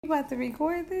You about to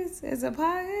record this as a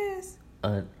podcast?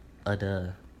 Duh.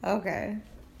 Okay.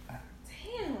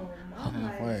 Damn, I'm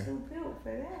like too built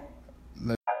for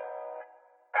that.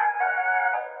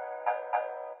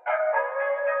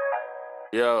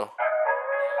 Yo.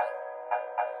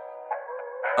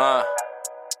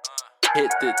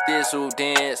 Hit the thizzle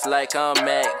dance like I'm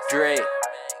Mac Dre.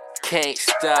 Can't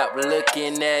stop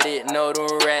looking at it, know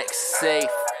them racks safe.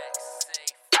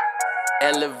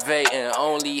 Elevating,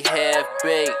 only half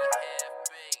baked.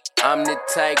 I'm the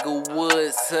Tiger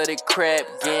Woods of the crap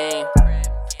game.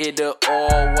 It'll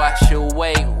all wash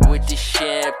away with the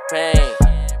champagne.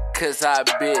 Cause I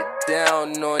bit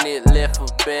down on it, left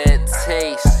a bad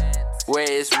taste.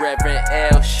 Where's Reverend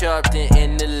Al Sharpton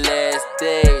in the last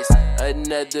days?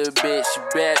 Another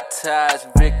bitch baptized,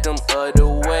 victim of the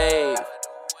wave.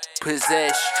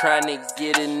 Possessed, trying to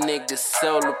get a nigga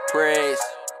solar praise.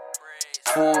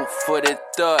 Food for the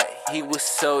thought, he was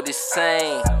so the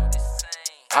same.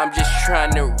 I'm just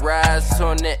trying to rise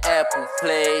on the Apple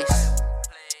place.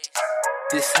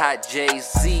 This hot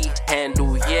Jay-Z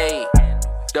handle, yay.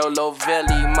 Dolo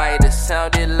Valley might have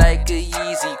sounded like a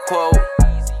Yeezy quote.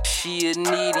 She a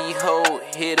needy hoe,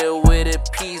 hit her with a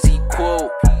peasy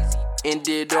quote.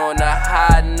 Ended on a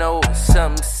high note,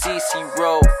 something CC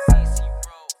wrote.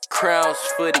 Crowns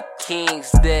for the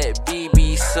kings that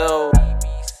BB sold.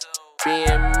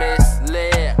 Being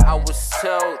misled, I was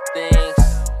told things.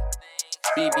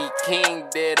 BB King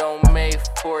dead on May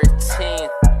 14th.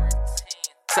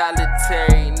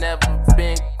 Solitary, never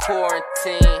been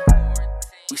quarantined.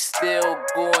 We still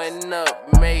going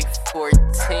up May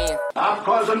 14th. Stop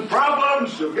causing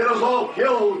problems. You'll get us all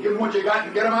killed. Give them what you got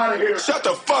and get them out of here. Shut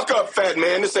the fuck up, fat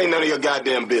man. This ain't none of your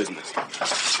goddamn business.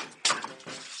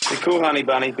 Be cool, honey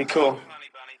bunny. Be cool.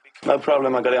 No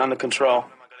problem. I got it under control.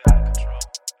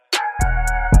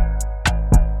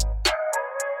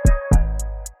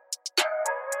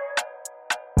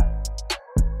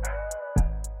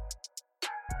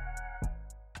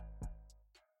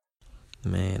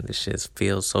 Man, this shit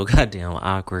feels so goddamn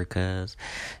awkward because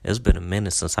it's been a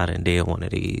minute since I done did one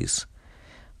of these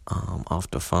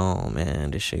off the phone, man.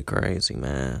 This shit crazy,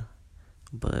 man.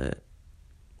 But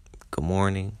good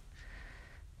morning,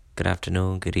 good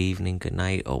afternoon, good evening, good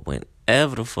night, or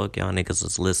whenever the fuck y'all niggas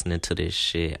is listening to this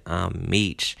shit. I'm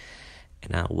Meech,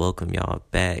 and I welcome y'all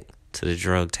back to the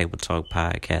Drug Table Talk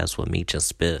podcast with Meech and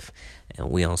Spiff.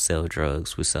 And we don't sell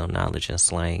drugs, we sell knowledge and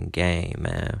slang game,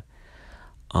 man.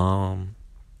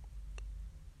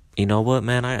 You know what,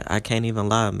 man? I can't even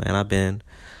lie, man.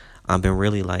 I've been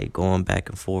really like going back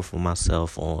and forth with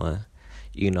myself on,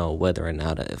 whether or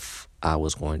not if I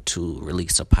was going to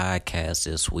release a podcast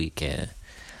this weekend.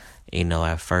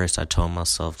 At first I told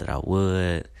myself that I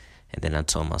would, and then I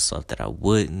told myself that I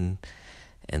wouldn't,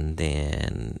 and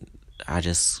then I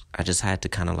just had to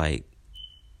kind of like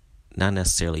not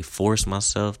necessarily force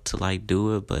myself to like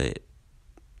do it, but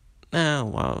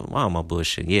why am I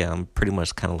bullshitting? Yeah, I'm pretty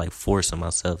much kind of like forcing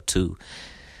myself to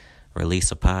release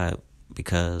a pod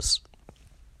because,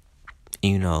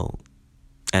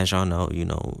 as y'all know,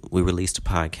 we released a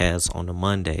podcast on a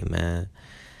Monday, man.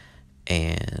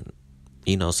 And,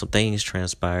 some things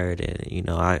transpired and,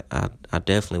 I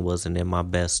definitely wasn't in my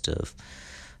best of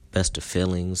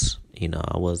feelings.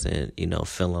 I wasn't,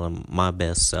 feeling my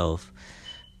best self,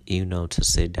 to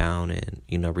sit down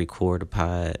and, record a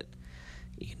pod,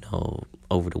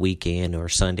 over the weekend or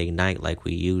Sunday night like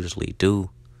we usually do.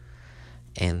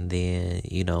 And then,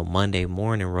 Monday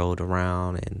morning rolled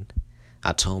around and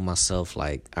I told myself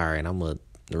like, all right, I'm going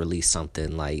to release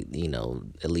something like,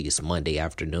 at least Monday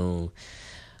afternoon.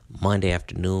 Monday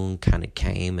afternoon kind of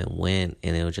came and went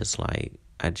and it was just like,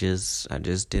 I just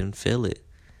didn't feel it.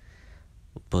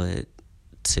 But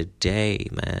today,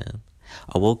 man,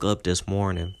 I woke up this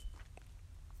morning.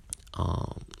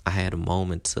 I had a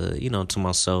moment to, to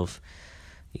myself,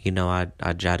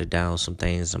 I jotted down some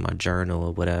things in my journal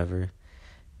or whatever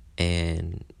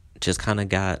and just kind of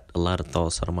got a lot of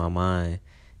thoughts out of my mind,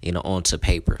 onto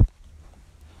paper.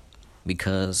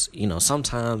 Because,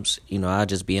 sometimes, I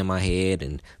just be in my head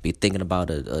and be thinking about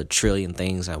a trillion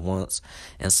things at once.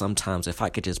 And sometimes if I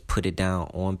could just put it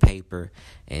down on paper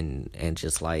and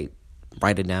just like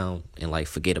write it down and like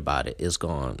forget about it, it's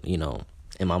gone,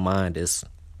 in my mind is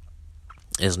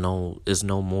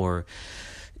no more,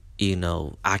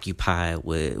 occupied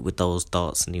with those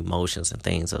thoughts and emotions and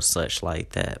things of such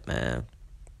like that, man.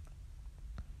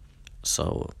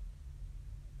 So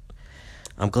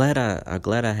I'm glad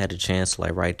I had a chance to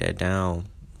like write that down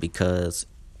because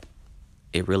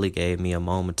it really gave me a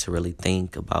moment to really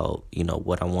think about,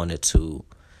 what I wanted to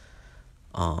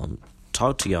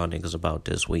talk to y'all niggas about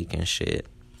this week and shit.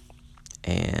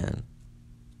 And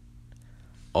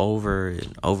over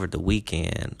the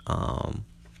weekend,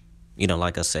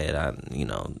 like I said,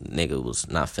 nigga was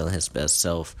not feeling his best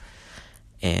self,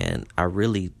 and I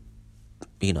really,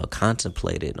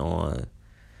 contemplated on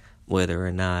whether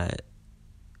or not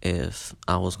if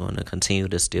I was going to continue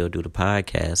to still do the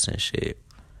podcast and shit.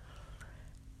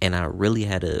 And I really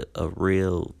had a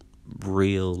real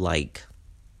like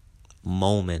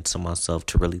moment to myself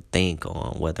to really think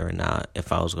on whether or not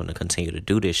if I was going to continue to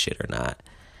do this shit or not.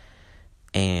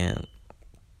 And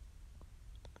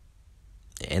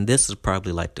this is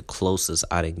probably like the closest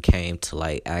I done came to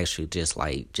like actually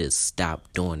just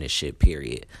stop doing this shit,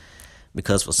 period.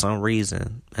 Because for some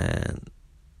reason, and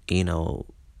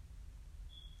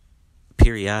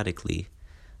periodically,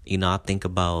 I think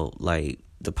about like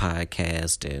the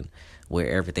podcast and where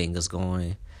everything is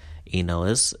going.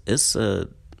 It's a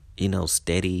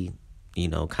steady,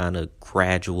 kind of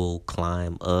gradual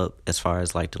climb up as far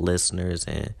as like the listeners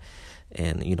and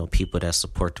people that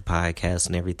support the podcast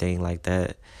and everything like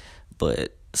that.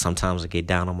 But sometimes I get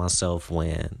down on myself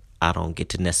when I don't get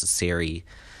the necessary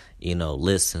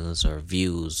listens or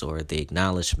views or the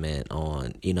acknowledgement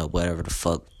on whatever the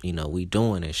fuck we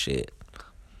doing and shit.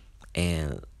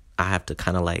 And I have to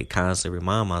kind of like constantly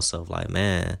remind myself, like,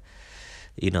 man,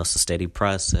 it's a steady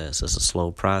process. It's a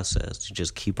slow process. You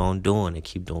just keep on doing it.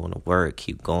 Keep doing the work.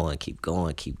 Keep going.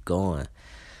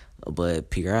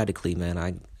 But periodically, man,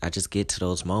 I just get to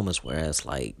those moments where it's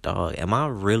like, dog, am I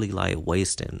really like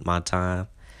wasting my time?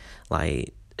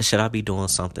 Like, should I be doing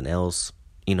something else,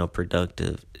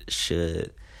 productive?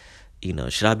 Should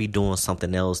I be doing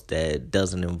something else that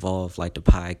doesn't involve like the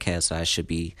podcast I should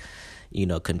be,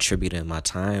 contributing my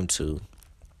time to?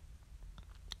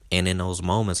 And in those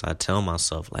moments, I tell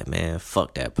myself, like, man,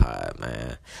 fuck that pod,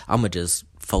 man. I'm going to just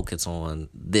focus on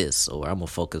this, or I'm going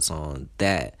to focus on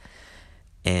that.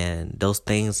 And those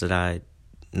things that I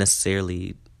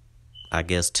necessarily, I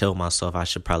guess, tell myself I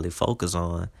should probably focus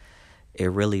on,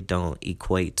 it really don't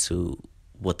equate to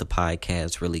what the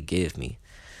podcast really give me.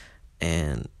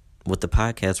 And what the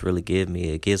podcast really give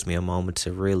me, it gives me a moment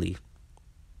to really,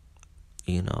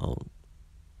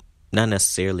 not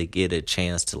necessarily get a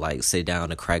chance to like sit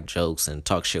down and crack jokes and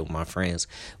talk shit with my friends,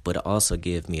 but it also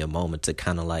give me a moment to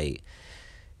kind of like,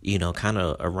 kind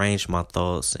of arrange my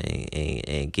thoughts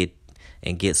and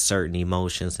get certain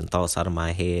emotions and thoughts out of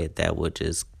my head that would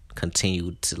just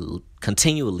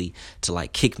continually to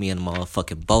like kick me in the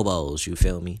motherfucking bobos, you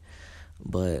feel me?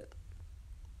 But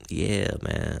yeah,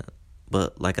 man.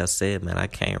 But like I said, man, I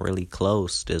came really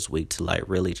close this week to like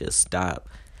really just stop.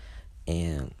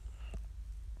 And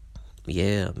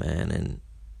yeah, man, and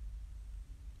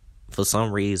for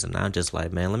some reason I'm just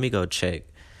like, man, let me go check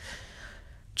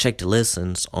the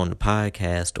listens on the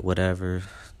podcast or whatever,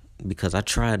 because I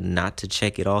try not to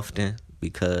check it often,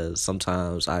 because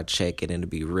sometimes I check it and it'd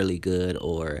be really good,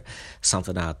 or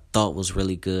something I thought was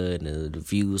really good and the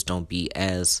views don't be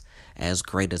as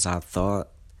great as I thought.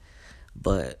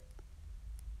 But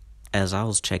as I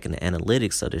was checking the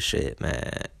analytics of the shit,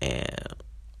 man, and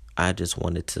I just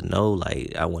wanted to know,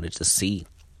 like, I wanted to see,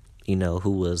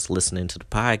 who was listening to the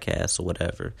podcast or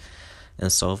whatever. And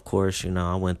so, of course,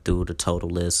 I went through the total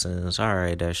listens. All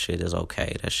right, that shit is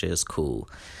okay. That shit is cool.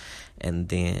 And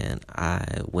then I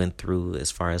went through as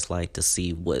far as, like, to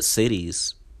see what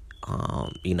cities,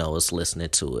 was listening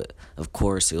to it. Of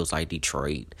course, it was, like,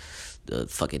 Detroit, the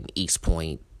fucking East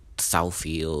Point,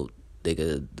 Southfield,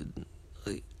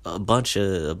 a bunch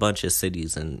of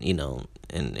cities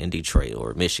in Detroit,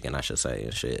 or Michigan, I should say,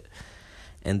 and shit.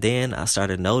 And then I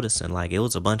started noticing, like, it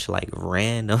was a bunch of like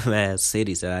random ass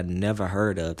cities that I never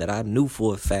heard of, that I knew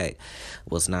for a fact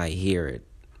was not here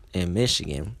in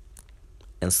Michigan.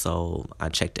 And so I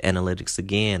checked the analytics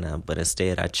again, but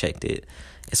instead I checked it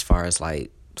as far as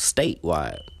like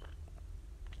statewide.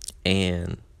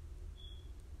 And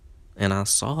I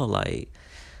saw like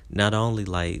not only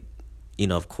like,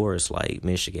 of course, like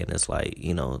Michigan is like,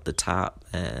 the top,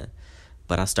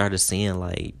 but I started seeing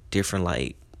like different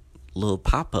like little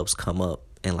pop-ups come up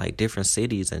in like different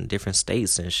cities and different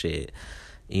states and shit.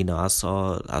 I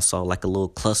saw like a little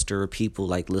cluster of people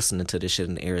like listening to this shit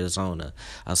in Arizona.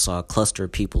 I saw a cluster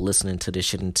of people listening to this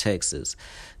shit in Texas,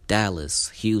 Dallas,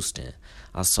 Houston.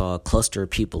 I saw a cluster of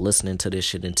people listening to this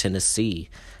shit in Tennessee,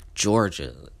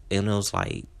 Georgia. And it was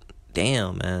like,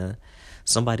 damn, man.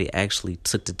 Somebody actually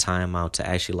took the time out to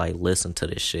actually like listen to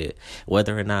this shit.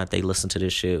 Whether or not they listen to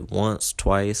this shit once,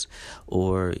 twice,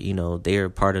 or they're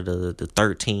part of the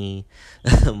 13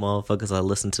 motherfuckers that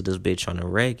listen to this bitch on a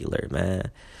regular,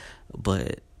 man.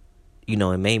 But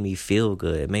it made me feel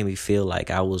good. It made me feel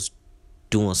like I was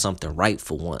doing something right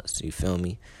for once. You feel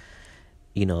me?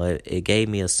 It gave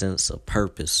me a sense of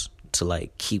purpose to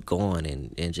like keep going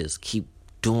and just keep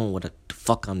doing what the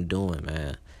fuck I'm doing,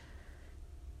 man.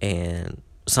 And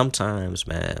sometimes,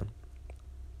 man,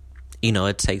 you know,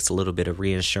 it takes a little bit of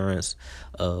reassurance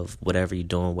of whatever you're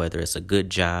doing, whether it's a good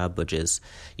job or just,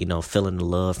 you know, feeling the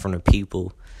love from the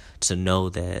people, to know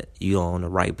that you're on the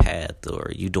right path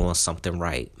or you're doing something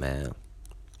right, man.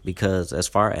 Because as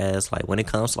far as like when it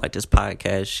comes to like this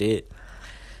podcast shit,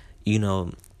 you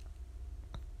know,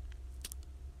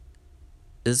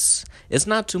 it's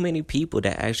not too many people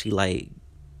that actually like,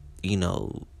 you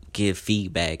know, give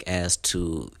feedback as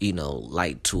to, you know,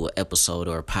 like to an episode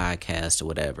or a podcast or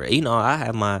whatever. You know, I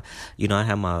have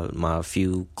my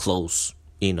few close,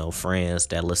 you know, friends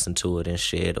that listen to it and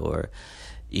shit, or,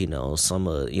 you know, some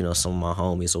of my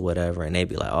homies or whatever, and they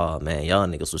be like, oh man, y'all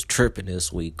niggas was tripping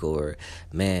this week, or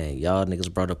man, y'all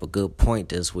niggas brought up a good point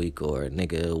this week, or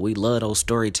nigga, we love those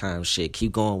story time shit,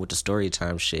 keep going with the story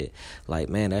time shit. Like,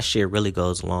 man, that shit really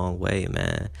goes a long way,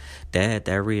 man. That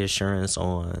reassurance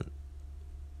on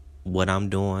what I'm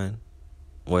doing,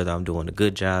 whether I'm doing a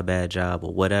good job, bad job,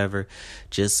 or whatever,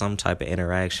 just some type of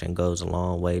interaction goes a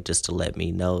long way, just to let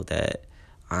me know that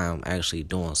I'm actually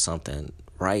doing something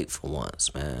right for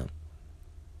once, man.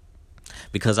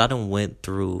 Because I done went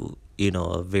through, you know,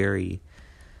 a very,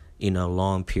 you know,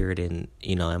 long period in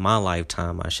my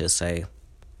lifetime, I should say,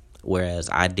 whereas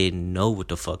I didn't know what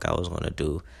the fuck I was gonna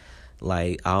do.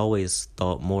 Like, I always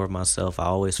thought more of myself. I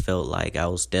always felt like I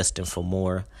was destined for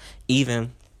more.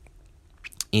 Even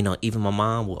my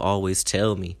mom will always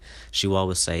tell me, she will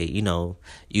always say, you know,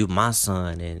 you my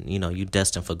son, and, you know, you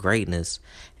destined for greatness.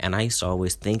 And I used to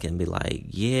always think and be like,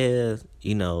 yeah,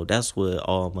 you know, that's what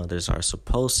all mothers are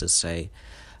supposed to say.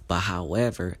 But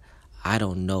however, I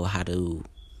don't know how to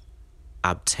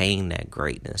obtain that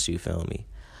greatness, you feel me?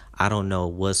 I don't know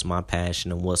what's my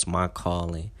passion and what's my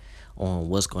calling on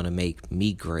what's going to make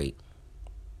me great.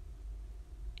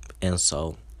 And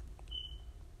so,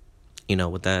 you know,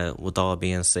 with all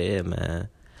being said, man,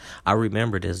 I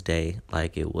remember this day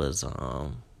like it was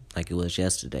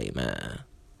yesterday, man.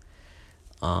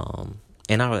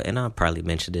 And I probably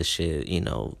mentioned this shit, you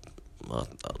know,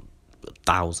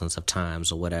 thousands of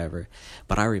times or whatever,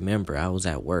 but I remember I was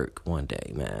at work one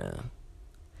day, man,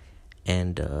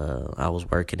 and I was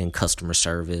working in customer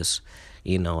service,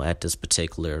 you know, at this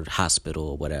particular hospital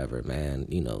or whatever, man.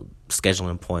 You know,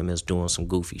 scheduling appointments, doing some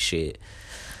goofy shit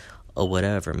or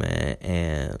whatever, man.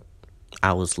 And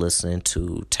I was listening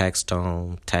to Tax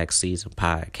Season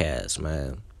podcast,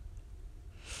 man.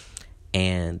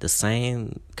 And the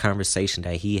same conversation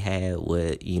that he had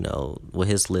with, you know, with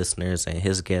his listeners and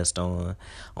his guest on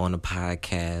the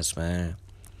podcast, man,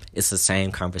 it's the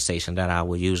same conversation that I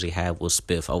would usually have with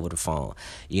Spiff over the phone.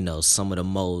 You know, some of the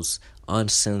most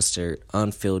uncensored,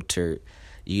 unfiltered,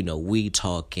 you know, we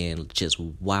talking just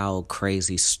wild,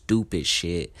 crazy, stupid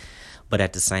shit. But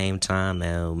at the same time,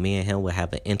 man, me and him would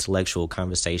have an intellectual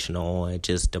conversation on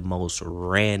just the most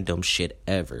random shit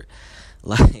ever.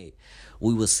 Like,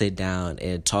 we would sit down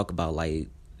and talk about, like,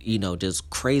 you know,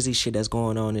 just crazy shit that's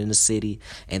going on in the city,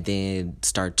 and then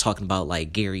start talking about,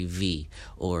 like, Gary Vee,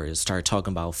 or start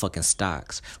talking about fucking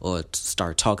stocks, or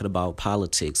start talking about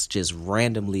politics, just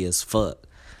randomly as fuck.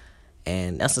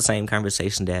 And that's the same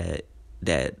conversation that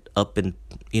up in,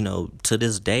 you know, to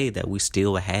this day that we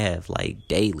still have, like,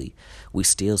 daily. We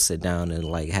still sit down and,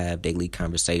 like, have daily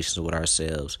conversations with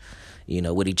ourselves, you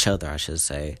know, with each other, I should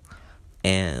say.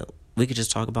 And we could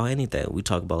just talk about anything. We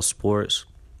talk about sports.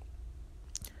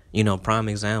 You know, prime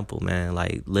example, man,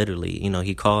 like, literally, you know,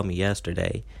 he called me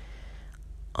yesterday,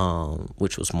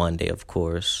 which was Monday, of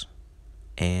course.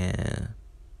 And,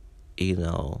 you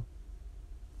know,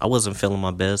 I wasn't feeling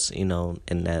my best, you know,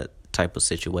 in that type of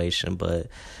situation, but,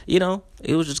 you know,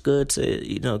 it was just good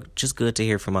to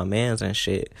hear from my mans and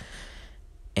shit.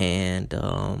 And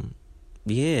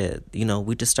yeah, you know,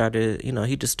 we just started, you know,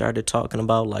 he just started talking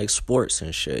about, like, sports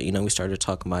and shit. You know, we started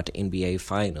talking about the NBA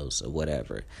finals or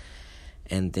whatever.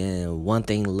 And then one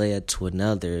thing led to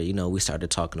another. You know, we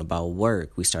started talking about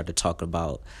work. We started talking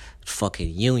about fucking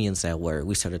unions at work.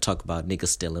 We started talking about niggas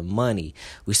stealing money.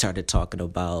 We started talking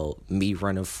about me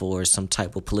running for some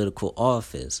type of political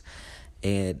office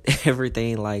and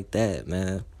everything like that,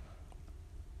 man.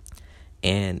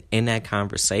 And in that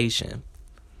conversation,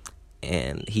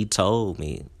 and he told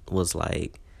me, was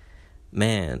like,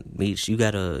 man, Meech, you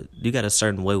got a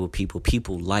certain way with people.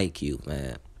 People like you,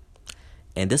 man.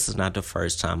 And this is not the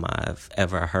first time I've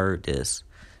ever heard this.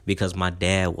 Because my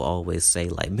dad will always say,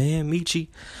 like, man, Michi,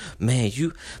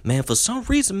 man, for some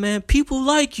reason, man, people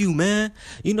like you, man.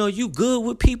 You know, you good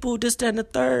with people, this, that, and the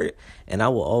third. And I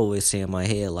will always say in my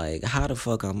head, like, how the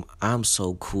fuck I'm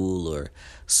so cool or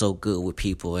so good with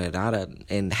people.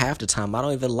 And half the time, I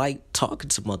don't even like talking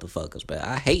to motherfuckers, but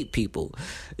I hate people.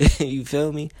 You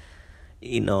feel me?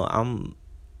 You know,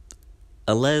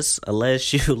 unless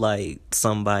you like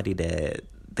somebody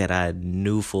that I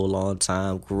knew for a long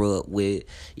time, grew up with,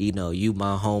 you know, you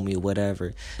my homie or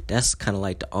whatever, that's kind of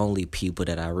like the only people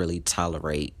that I really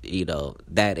tolerate, you know,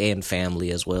 that and family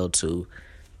as well too.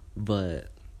 But,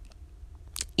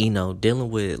 you know, dealing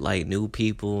with like new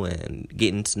people and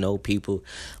getting to know people,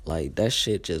 like that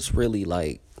shit just really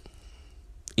like,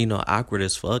 you know, awkward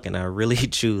as fuck, and I really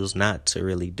choose not to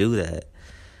really do that.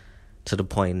 To the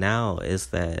point now is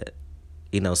that,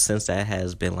 you know, since that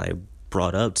has been like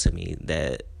brought up to me,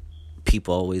 that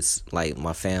people always, like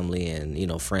my family and, you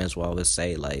know, friends will always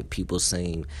say, like, people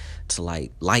seem to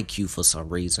like you for some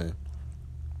reason.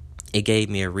 It gave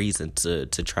me a reason to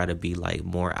try to be like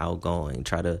more outgoing,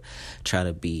 try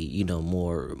to be, you know,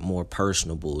 more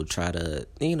personable, try to,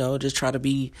 you know, just try to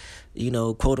be, you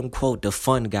know, quote unquote the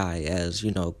fun guy, as,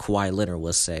 you know, Kawhi Leonard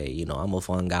would say, you know, I'm a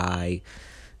fun guy,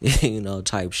 you know,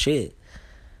 type shit.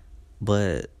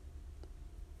 But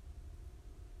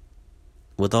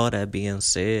with all that being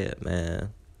said,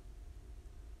 man,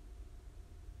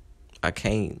 I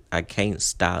can't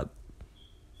stop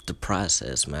the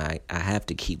process, man. I have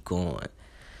to keep going.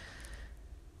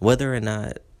 Whether or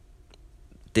not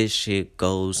this shit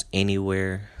goes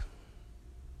anywhere,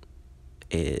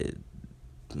 it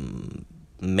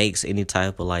makes any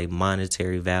type of like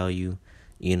monetary value,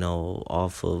 you know,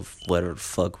 off of whatever the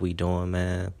fuck we doing,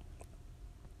 man,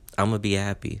 I'm gonna be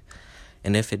happy.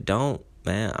 And if it don't,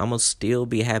 man, I'm gonna still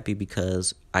be happy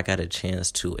because I got a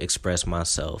chance to express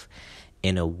myself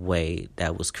in a way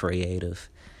that was creative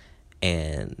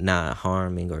and not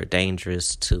harming or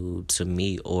dangerous to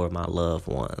me or my loved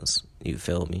ones. You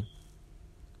feel me?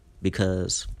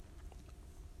 Because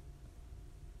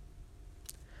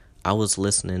I was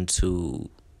listening to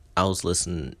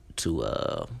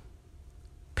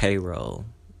Payroll,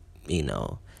 you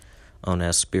know, on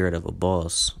that Spirit of a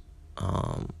Boss,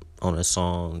 on a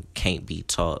song Can't Be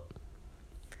Taught.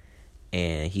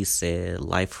 And he said,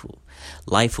 life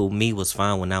with me was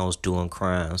fine when I was doing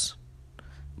crimes,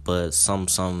 but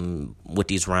some with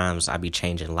these rhymes I be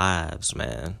changing lives,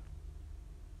 man.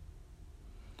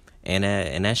 And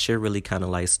that shit really kind of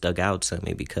like stuck out to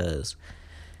me because,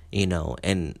 you know,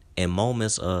 in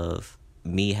moments of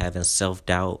me having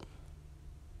self-doubt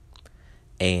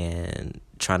and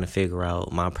trying to figure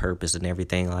out my purpose and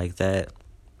everything like that,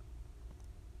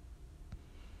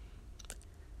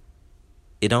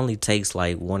 it only takes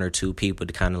like one or two people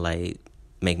to kind of like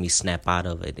make me snap out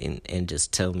of it and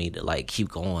just tell me to like keep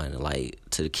going, like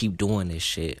to keep doing this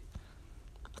shit.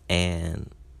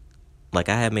 And like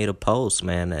I had made a post,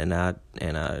 man, and I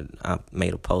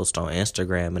made a post on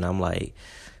Instagram, and I'm like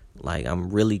I'm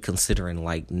really considering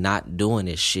like not doing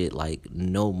this shit like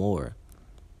no more.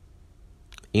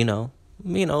 You know,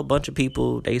 a bunch of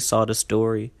people, they saw the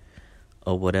story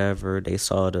or whatever, they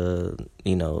saw the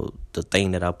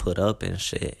thing that I put up and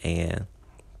shit, and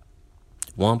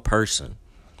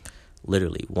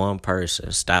literally one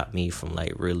person stopped me from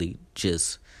like really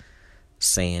just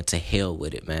saying to hell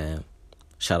with it, man.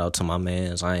 Shout out to my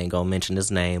mans. I ain't gonna mention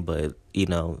his name, but you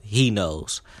know, he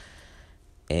knows.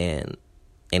 And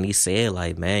he said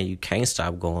like, man, you can't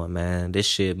stop going, man. This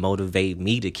shit motivate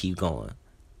me to keep going.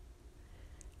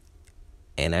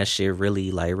 And that shit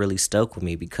really stuck with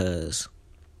me because,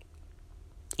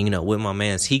 you know, with my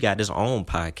mans, he got his own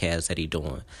podcast that he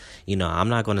doing. You know, I'm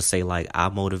not going to say like I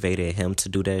motivated him to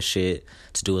do that shit,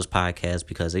 to do his podcast,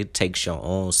 because it takes your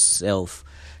own self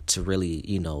to really,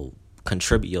 you know,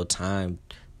 contribute your time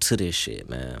to this shit,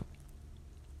 man.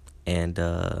 And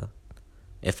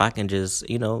if I can just,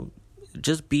 you know,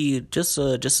 just be just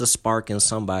a spark in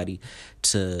somebody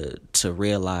to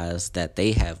realize that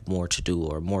they have more to do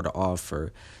or more to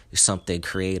offer, something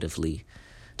creatively,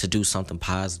 to do something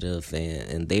positive,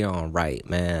 and they're on right,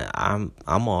 man, I'm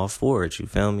all for it, you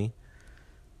feel me?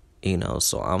 You know,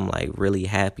 so I'm like really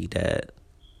happy that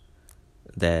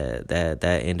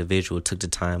individual took the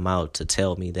time out to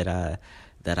tell me that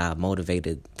I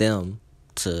motivated them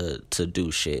to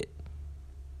do shit.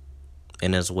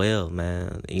 And as well,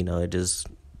 man, you know, it just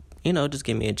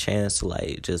give me a chance to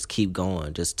like just keep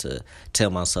going, just to tell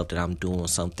myself that I'm doing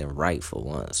something right for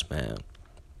once, man.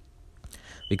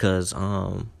 Because you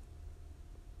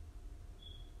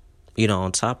know,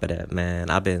 on top of that,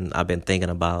 man, I've been thinking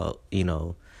about, you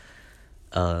know,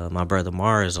 my brother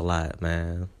Mars a lot,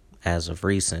 man, as of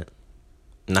recent.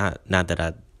 Not that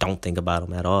I don't think about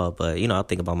him at all, but, you know, I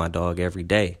think about my dog every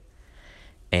day.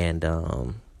 And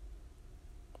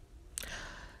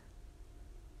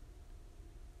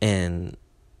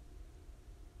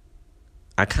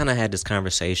I kind of had this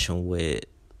conversation with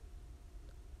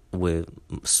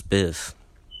Spiff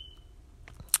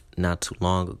not too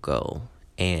long ago,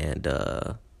 and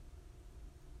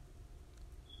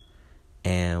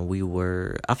we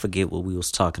were, I forget what we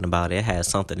was talking about. It had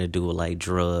something to do with like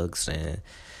drugs and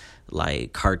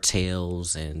like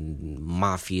cartels and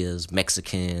mafias,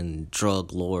 Mexican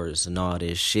drug lords and all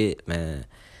this shit, man.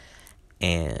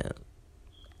 And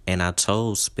I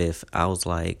told Spiff, I was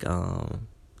like,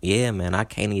 yeah, man, I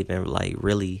can't even like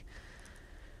really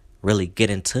get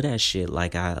into that shit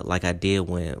like I did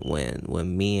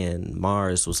when me and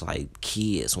Mars was like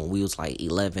kids, when we was like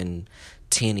 11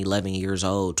 years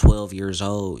old, 12 years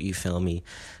old, you feel me,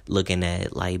 looking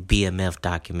at like BMF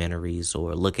documentaries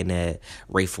or looking at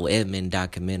Rayful Edmond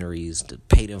documentaries, the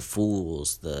Paid in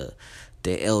Fools, the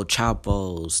El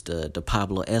Chapos, the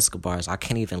Pablo Escobars. I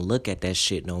can't even look at that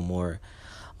shit no more,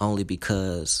 only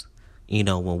because, you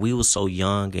know, when we was so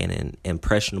young and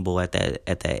impressionable at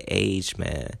that age,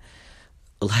 man,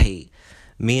 like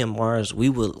me and Mars, we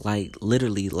would like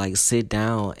literally like sit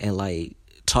down and like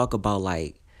talk about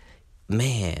like,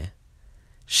 man,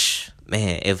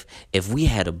 if we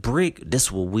had a brick,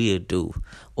 this what we'd do.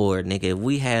 Or nigga, if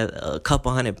we had a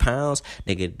couple £100,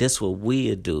 nigga, this what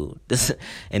we'd do. This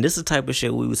is the type of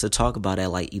shit we used to talk about at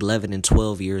like 11 and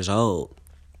 12 years old,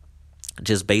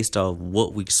 just based off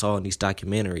what we saw in these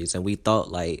documentaries. And we thought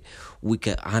like we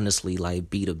could honestly like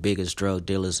be the biggest drug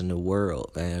dealers in the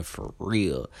world, man, for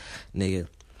real, nigga.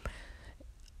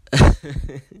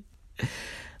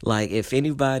 Like, if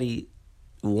anybody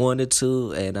wanted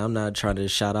to, and I'm not trying to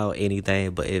shout out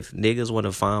anything, but if niggas want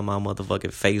to find my motherfucking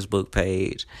Facebook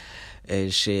page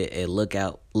and shit and look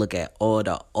at all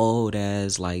the old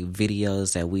ass like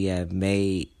videos that we have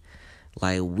made,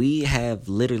 like we have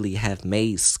literally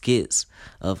made skits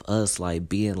of us like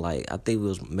being like, I think it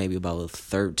was maybe about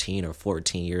 13 or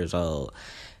 14 years old,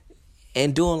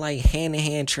 and doing like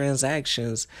hand-to-hand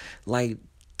transactions, like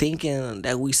thinking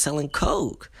that we selling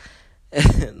coke.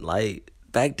 And like,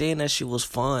 back then, that shit was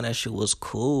fun. That shit was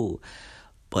cool.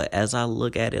 But as I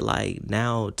look at it, like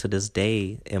now to this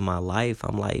day in my life,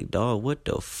 I'm like, dog, what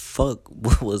the fuck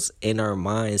was in our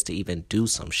minds to even do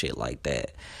some shit like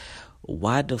that?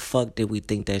 Why the fuck did we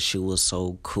think that shit was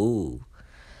so cool?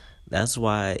 That's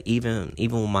why even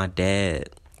with my dad,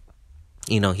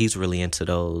 you know, he's really into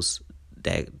those,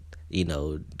 that, you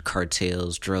know,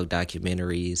 cartels, drug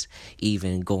documentaries,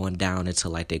 even going down into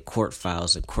like their court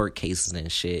files and court cases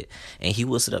and shit. And he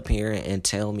would sit up here and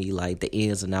tell me like the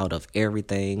ins and out of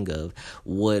everything, of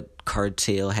what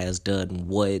cartel has done,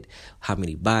 how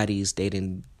many bodies they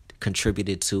didn't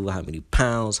contributed to, how many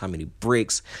pounds, how many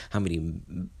bricks, how many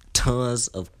tons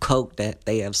of coke that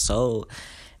they have sold.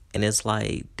 And it's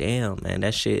like, damn, man,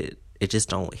 that shit, it just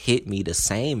don't hit me the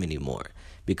same anymore,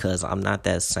 because I'm not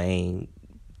that same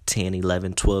 10,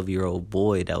 11, 12-year-old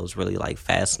boy that was really like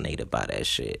fascinated by that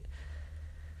shit.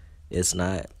 It's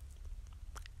not.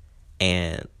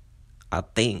 And I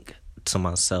think to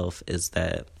myself is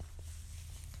that,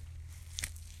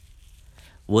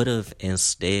 what if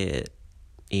instead,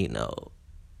 you know,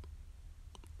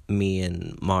 me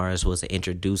and Mars was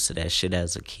introduced to that shit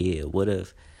as a kid? What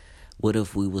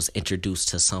if we was introduced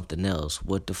to something else?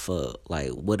 What the fuck? Like,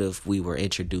 what if we were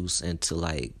introduced into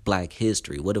like Black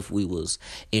history? What if we was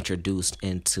introduced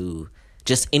into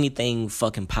just anything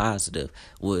fucking positive?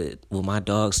 Will my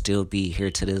dog still be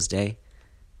here to this day?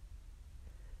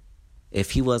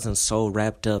 If he wasn't so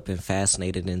wrapped up and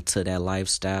fascinated into that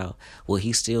lifestyle, will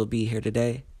he still be here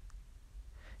today?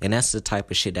 And that's the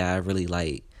type of shit that I really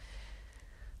like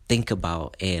think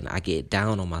about, and I get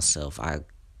down on myself. I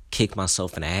kick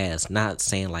myself in the ass, not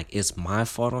saying like it's my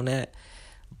fault on that,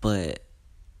 but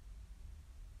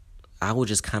I was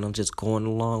just kind of just going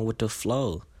along with the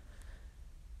flow.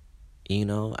 You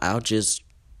know, I was just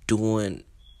doing,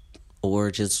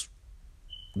 or just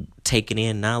taking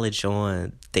in knowledge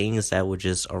on things that were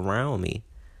just around me.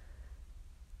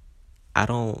 I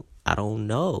don't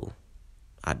know.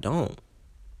 I don't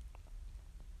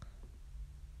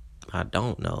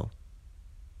know.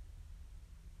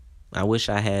 I wish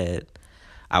I had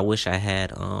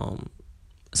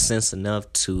sense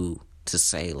enough to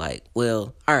say like,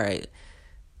 well, all right,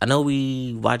 I know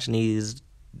we watching these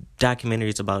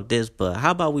documentaries about this, but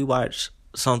how about we watch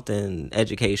something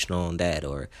educational on that?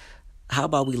 Or how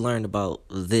about we learn about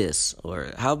this?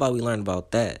 Or how about we learn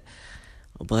about that?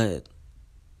 But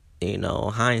you know,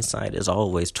 hindsight is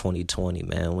always 20/20,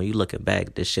 man. When you looking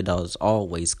back, this shit was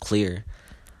always clear.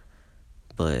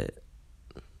 But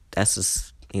that's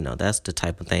just, you know, that's the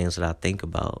type of things that I think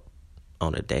about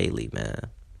on a daily, man.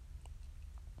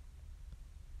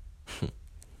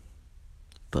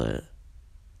 But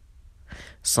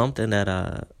something that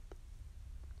I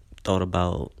thought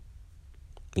about,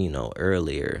 you know,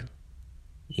 earlier,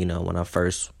 you know, when I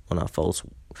first I'm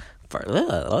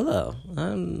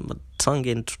tongue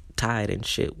getting tied and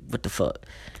shit. What the fuck?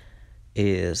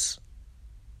 Is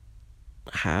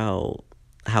how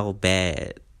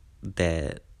bad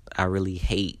that I really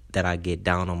hate that I get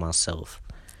down on myself.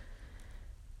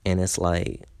 And it's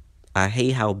like, I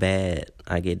hate how bad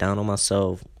I get down on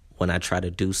myself when I try to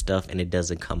do stuff and it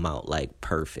doesn't come out like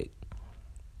perfect.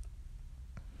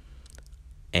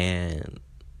 And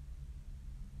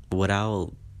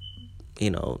without,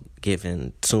 you know,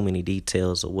 giving too many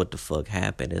details of what the fuck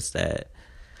happened, is that,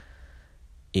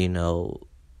 you know,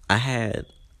 I had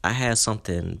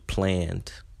something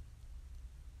planned,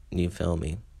 you feel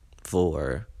me,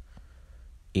 for,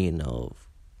 you know,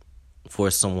 for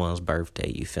someone's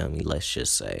birthday, you feel me, let's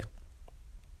just say.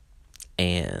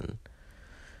 And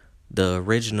the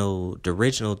original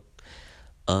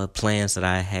plans that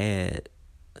I had,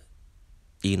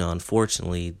 you know,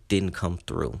 unfortunately didn't come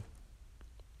through.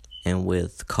 And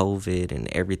with COVID and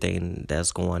everything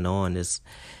that's going on,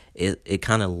 it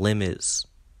kind of limits,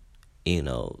 you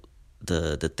know,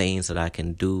 the things that I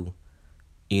can do,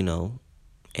 you know,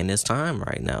 in this time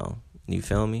right now. You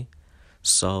feel me?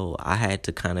 So I had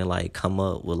to kind of like come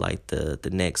up with like the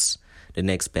next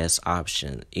best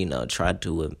option, you know, try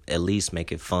to at least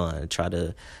make it fun, try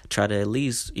to at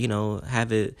least, you know,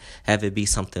 have it be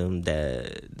something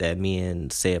that me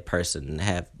and said person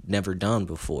have never done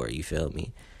before, you feel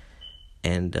me?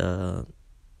 And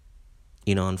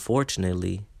you know,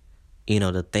 unfortunately, you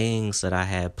know, the things that I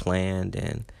had planned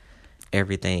and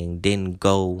everything didn't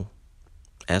go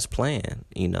as planned.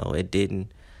 You know,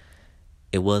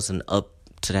 it wasn't up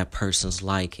to that person's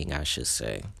liking, I should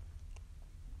say.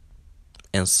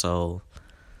 And so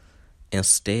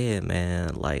instead,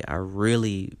 man, like I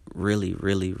really, really,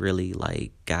 really, really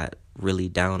like got really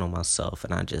down on myself,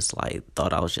 and I just like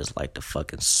thought I was just like the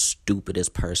fucking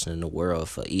stupidest person in the world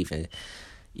for even,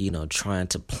 you know, trying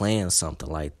to plan something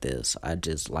like this. I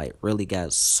just like really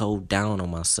got so down on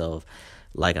myself.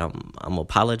 Like I'm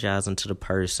apologizing to the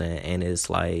person, and it's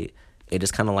like it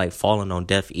is kind of like falling on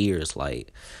deaf ears,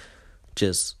 like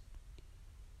just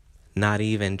not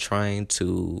even trying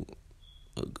to,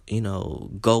 you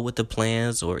know, go with the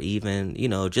plans, or even, you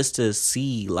know, just to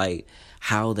see like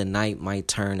how the night might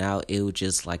turn out. It was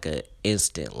just like a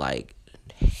instant like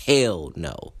hell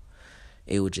no.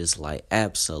 It was just like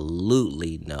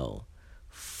absolutely no.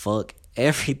 Fuck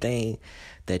everything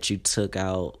that you took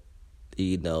out,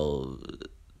 you know,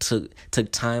 took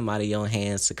time out of your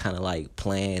hands to kind of like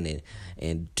plan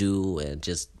and do and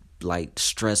just like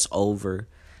stress over.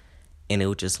 And it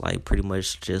was just like pretty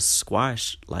much just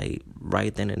squashed like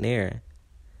right then and there.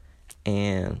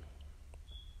 And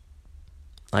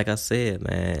like I said,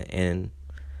 man, and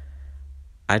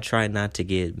I try not to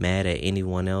get mad at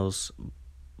anyone else,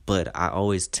 but I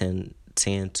always tend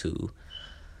to,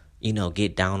 you know,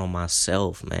 get down on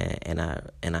myself, man. And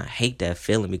I hate that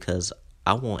feeling, because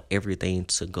I want everything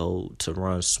to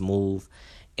run smooth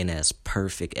and as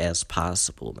perfect as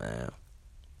possible, man.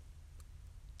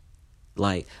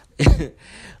 Like,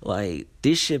 like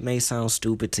this shit may sound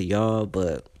stupid to y'all,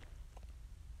 but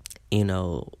you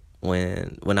know,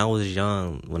 when I was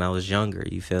younger,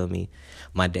 you feel me?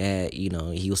 My dad, you know,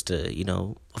 he used to, you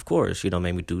know, of course, you know,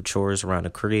 make me do chores around the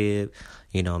crib,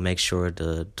 you know, make sure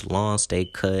the lawn stay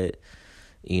cut,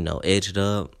 you know, edged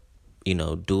up, you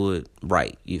know, do it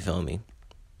right, you feel me?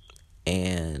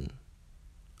 And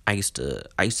I used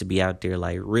to be out there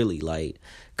like really like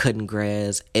cutting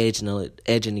grass, edging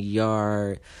the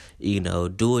yard, you know,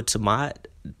 do it to my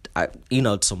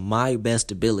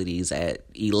best abilities at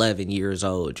 11 years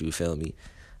old, you feel me?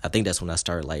 I think that's when I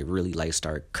started like really like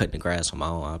start cutting the grass on my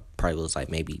own. I probably was like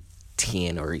maybe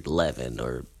 10 or 11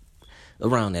 or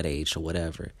around that age or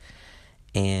whatever.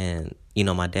 And, you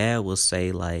know, my dad will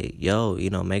say like, yo, you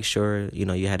know, make sure, you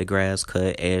know, you had the grass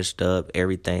cut, edged up,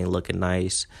 everything looking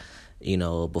nice, you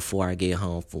know, before I get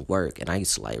home from work. And I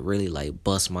used to like really like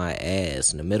bust my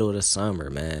ass in the middle of the summer,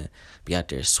 man. Be out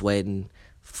there sweating,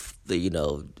 you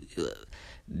know,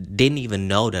 didn't even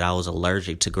know that I was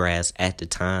allergic to grass at the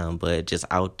time, but just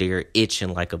out there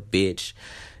itching like a bitch,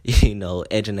 you know,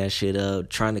 edging that shit up,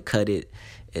 trying to cut it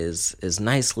as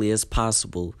nicely as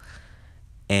possible.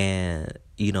 And,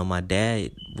 you know, my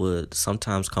dad would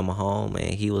sometimes come home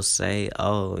and he would say,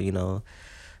 oh, you know,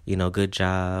 good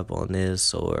job on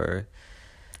this, or,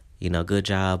 good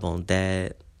job on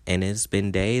that. And it's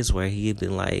been days where he'd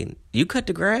been like, you cut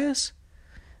the grass?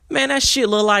 Man, that shit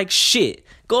look like shit.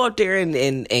 Go up there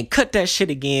and cut that shit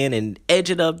again and edge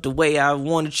it up the way I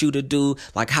wanted you to do,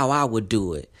 like how I would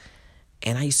do it.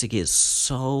 And I used to get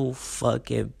so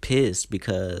fucking pissed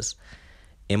because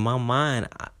in my mind,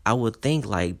 I would think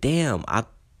like, damn, I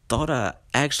thought I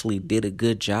actually did a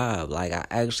good job. Like, I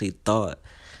actually thought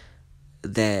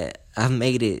that I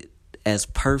made it as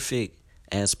perfect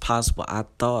as possible. I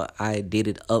thought I did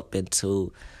it up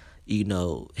into,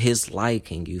 his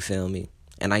liking, you feel me?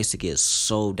 And I used to get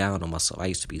so down on myself. I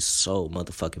used to be so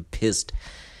motherfucking pissed.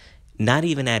 Not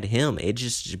even at him. It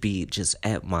just be just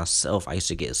at myself. I used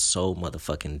to get so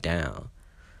motherfucking down.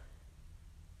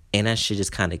 And that shit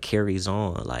just kind of carries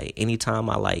on. Like, anytime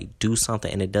I, like, do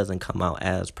something and it doesn't come out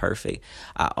as perfect,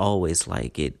 I always,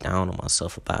 like, get down on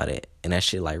myself about it. And that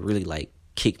shit, like, really, like,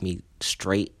 kick me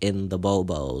straight in the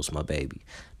bobos, my baby.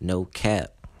 No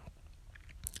cap.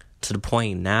 To the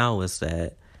point now is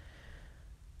that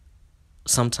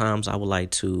sometimes I would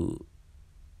like to,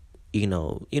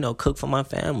 cook for my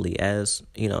family as,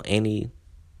 any,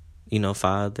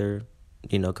 father,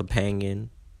 companion,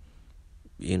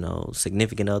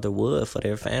 significant other would for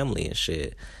their family and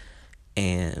shit.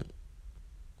 And,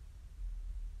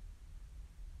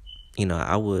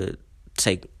 I would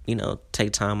take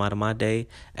time out of my day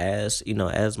as,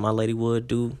 as my lady would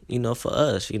do, for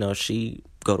us. She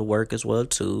go to work as well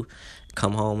too,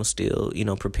 come home and still,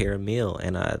 prepare a meal.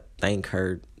 And I thank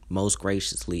her most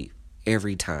graciously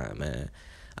every time, man.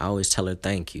 I always tell her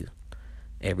thank you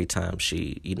every time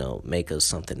she, make us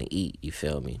something to eat, you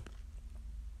feel me?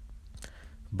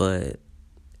 But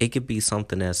it could be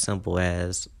something as simple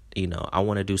as, I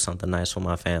want to do something nice for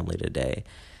my family today.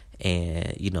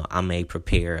 And, I may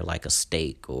prepare like a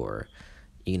steak or,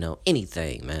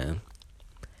 anything, man.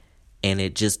 And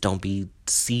it just don't be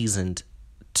seasoned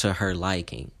to her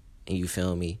liking. You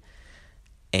feel me?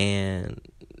 And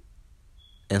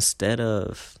instead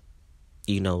of,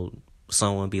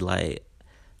 someone be like,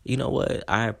 you know what?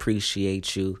 I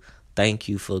appreciate you. Thank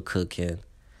you for cooking.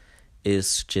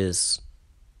 It's just,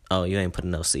 oh, you ain't put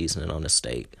enough seasoning on the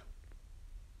steak.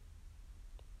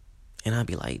 And I'd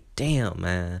be like, damn,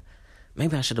 man.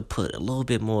 Maybe I should have put a little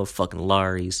bit more fucking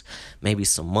Lawry's. Maybe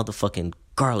some motherfucking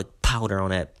garlic powder on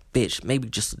that bitch. Maybe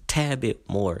just a tad bit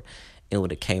more. It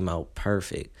would have came out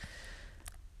perfect.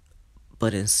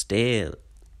 But instead,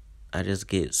 I just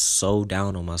get so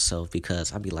down on myself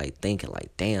because I be like thinking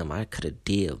like, damn, I could have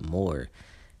did more.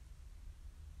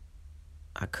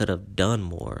 I could have done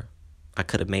more. I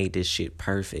could have made this shit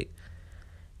perfect.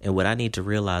 And what I need to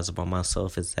realize about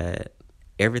myself is that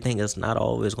everything is not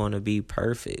always going to be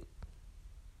perfect.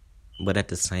 But at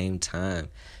the same time,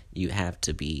 you have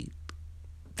to be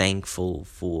thankful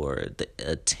for the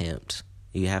attempt.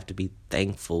 You have to be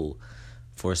thankful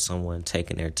for someone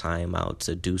taking their time out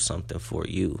to do something for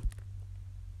you.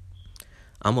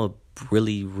 I'm a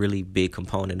really, really big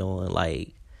component on,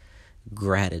 like,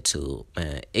 gratitude,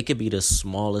 man. It could be the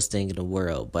smallest thing in the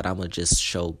world, but I'm going to just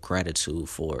show gratitude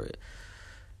for it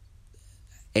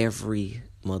every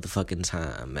motherfucking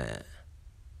time, man.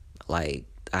 Like,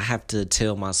 I have to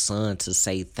tell my son to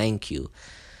say thank you.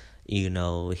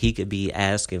 He could be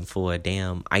asking for a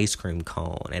damn ice cream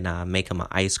cone, and I make him an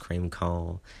ice cream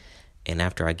cone. And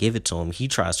after I give it to him, he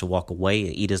tries to walk away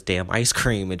and eat his damn ice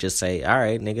cream and just say, all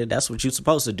right, nigga, that's what you're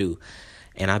supposed to do.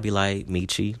 And I'd be like,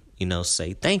 Michi,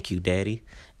 say thank you, daddy.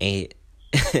 And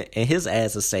and his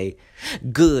ass will say,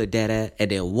 good, dada, and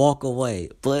then walk away.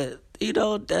 But,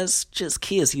 that's just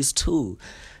kids. He's 2.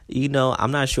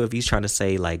 I'm not sure if he's trying to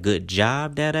say, like, good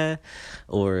job, dada,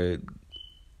 or,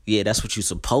 yeah, that's what you're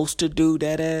supposed to do,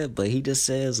 dada. But he just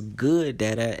says, good,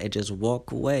 dada, and just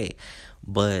walk away.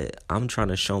 But I'm trying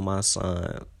to show my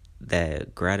son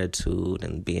that gratitude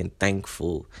and being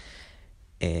thankful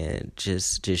and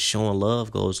just showing love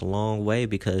goes a long way,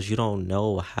 because you don't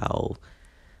know how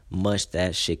much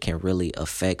that shit can really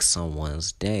affect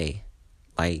someone's day.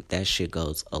 Like, that shit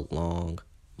goes a long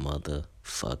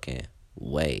motherfucking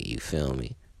way, you feel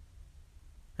me?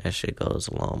 That shit goes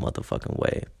a long motherfucking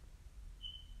way.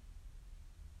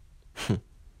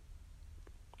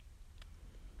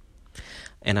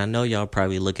 And I know y'all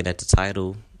probably looking at the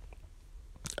title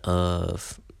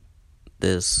of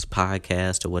this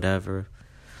podcast or whatever,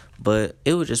 but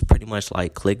it was just pretty much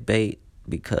like clickbait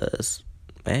because,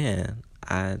 man,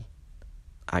 I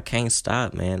can't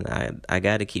stop, man. I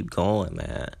gotta keep going,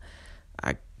 man.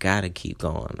 I gotta keep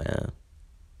going, man.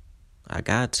 I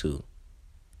got to.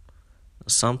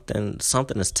 Something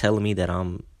is telling me that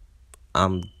I'm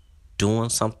doing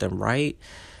something right.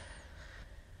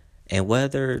 And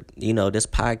whether, this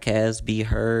podcast be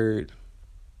heard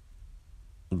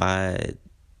by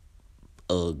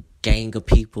a gang of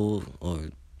people or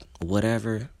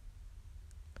whatever,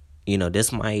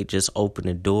 this might just open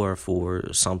the door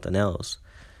for something else.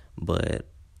 But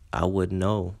I wouldn't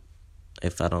know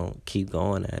if I don't keep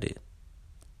going at it.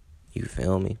 You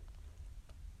feel me?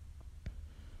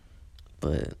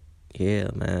 But yeah,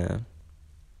 man.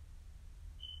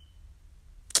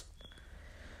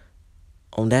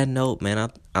 On that note,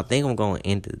 man, I think I'm going to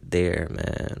end it there,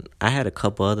 man. I had a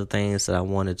couple other things that I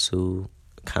wanted to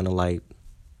kind of like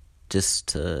just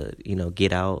to,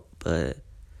 get out, but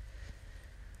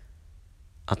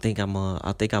I think I'm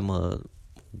a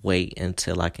wait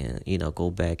until I can, go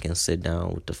back and sit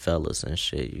down with the fellas and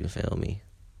shit, you feel me?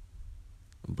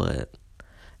 But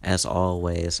as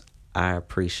always, I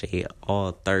appreciate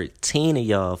all 13 of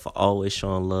y'all for always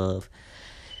showing love,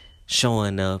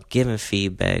 showing up, giving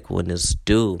feedback when it's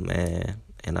due, man.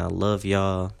 And I love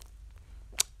y'all.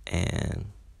 And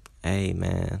hey,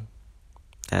 man,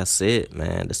 that's it,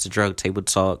 man. That's the Drug Table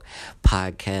Talk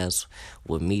podcast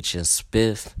with Meech and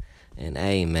Spiff. And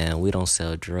hey, man, we don't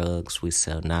sell drugs. We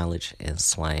sell knowledge and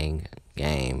slang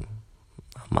game.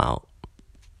 I'm out.